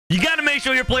You got to make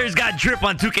sure your players got drip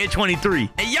on 2K23.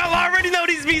 And y'all already know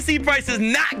these VC prices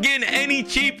not getting any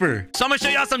cheaper. So I'm going to show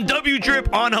y'all some W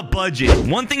drip on a budget.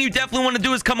 One thing you definitely want to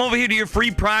do is come over here to your free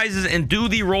prizes and do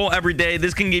the roll every day.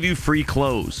 This can give you free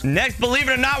clothes. Next, believe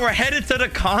it or not, we're headed to the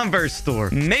Converse store.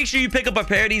 Make sure you pick up a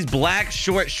pair of these black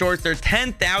short shorts. They're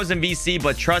 10,000 VC,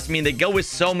 but trust me, they go with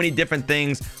so many different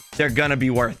things. They're gonna be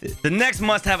worth it. The next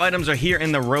must-have items are here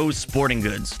in the Rose Sporting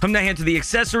Goods. Come down here to the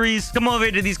accessories. Come over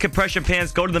here to these compression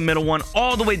pants. Go to the middle one.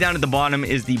 All the way down at the bottom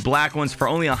is the black ones for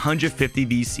only 150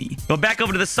 VC. Go back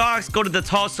over to the socks. Go to the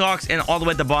tall socks. And all the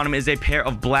way at the bottom is a pair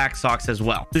of black socks as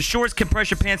well. The shorts,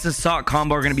 compression pants, and sock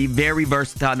combo are gonna be very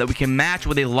versatile that we can match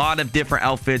with a lot of different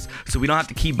outfits so we don't have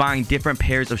to keep buying different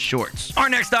pairs of shorts. Our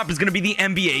next stop is gonna be the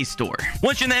NBA store.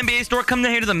 Once you're in the NBA store, come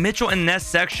down here to the Mitchell and Ness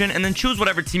section and then choose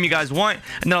whatever team you guys want.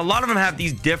 And then a lot of them have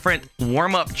these different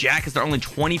warm-up jackets that are only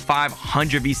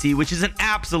 2,500 VC, which is an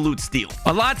absolute steal.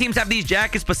 A lot of teams have these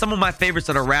jackets, but some of my favorites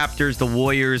are the Raptors, the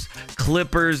Warriors,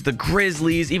 Clippers, the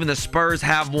Grizzlies, even the Spurs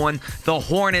have one, the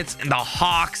Hornets, and the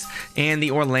Hawks, and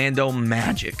the Orlando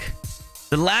Magic.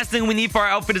 The last thing we need for our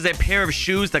outfit is a pair of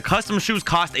shoes. The custom shoes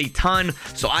cost a ton,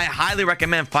 so I highly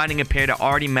recommend finding a pair that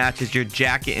already matches your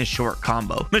jacket and short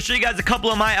combo. I'm gonna show you guys a couple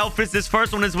of my outfits. This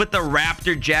first one is with the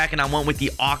Raptor jacket. I went with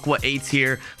the Aqua 8s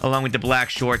here, along with the black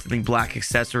shorts and the black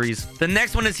accessories. The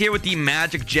next one is here with the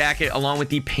Magic jacket, along with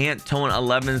the Pantone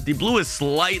 11s. The blue is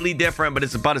slightly different, but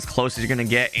it's about as close as you're gonna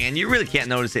get, and you really can't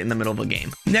notice it in the middle of a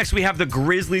game. Next, we have the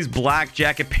Grizzlies black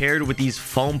jacket paired with these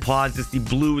foam paws. The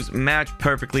blues match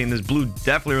perfectly, and this blue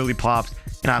definitely really pops,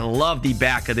 and I love the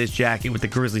back of this jacket with the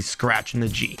Grizzly scratch and the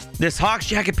G. This Hawks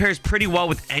jacket pairs pretty well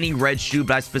with any red shoe,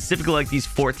 but I specifically like these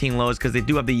 14 lows because they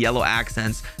do have the yellow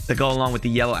accents that go along with the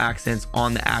yellow accents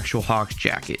on the actual Hawks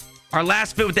jacket. Our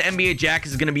last fit with the NBA jacket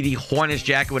is going to be the Hornets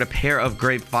jacket with a pair of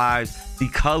grape 5s. The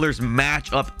colors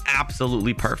match up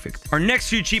absolutely perfect. Our next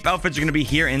few cheap outfits are going to be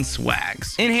here in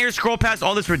Swags. In here, scroll past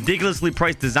all this ridiculously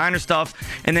priced designer stuff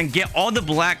and then get all the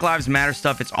Black Lives Matter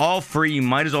stuff. It's all free. You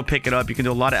might as well pick it up. You can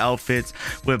do a lot of outfits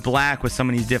with black with some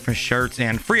of these different shirts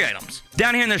and free items.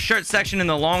 Down here in the shirt section in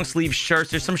the long sleeve shirts,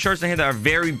 there's some shirts in here that are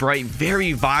very bright,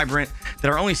 very vibrant,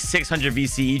 that are only 600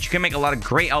 VC each. You can make a lot of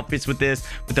great outfits with this,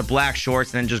 with the black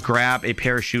shorts, and then just grab a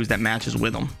pair of shoes that matches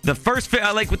with them. The first fit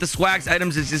I like with the Swags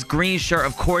items is this green shirt,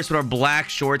 of course, with our black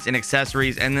shorts and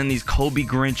accessories, and then these Kobe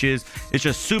Grinches. It's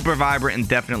just super vibrant and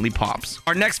definitely pops.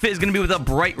 Our next fit is going to be with a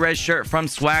bright red shirt from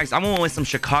Swags. I'm going with some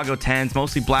Chicago 10s,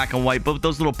 mostly black and white, but with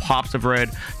those little pops of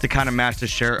red to kind of match the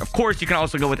shirt. Of course, you can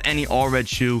also go with any all red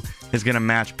shoe. Is going to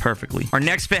match perfectly. Our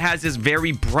next fit has this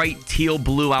very bright teal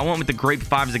blue. I went with the grape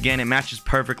 5s again. It matches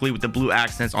perfectly with the blue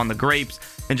accents on the grapes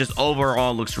and just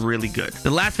overall looks really good. The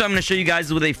last fit I'm going to show you guys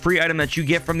is with a free item that you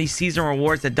get from the season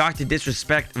rewards, the Dr.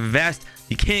 Disrespect vest.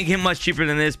 You can't get much cheaper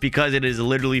than this because it is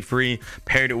literally free,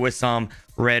 paired it with some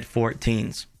red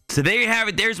 14s. So there you have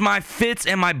it. There's my fits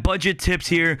and my budget tips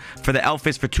here for the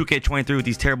outfits for 2K23 with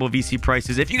these terrible VC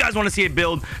prices. If you guys want to see a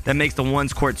build that makes the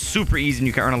ones court super easy and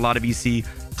you can earn a lot of VC,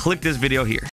 click this video here.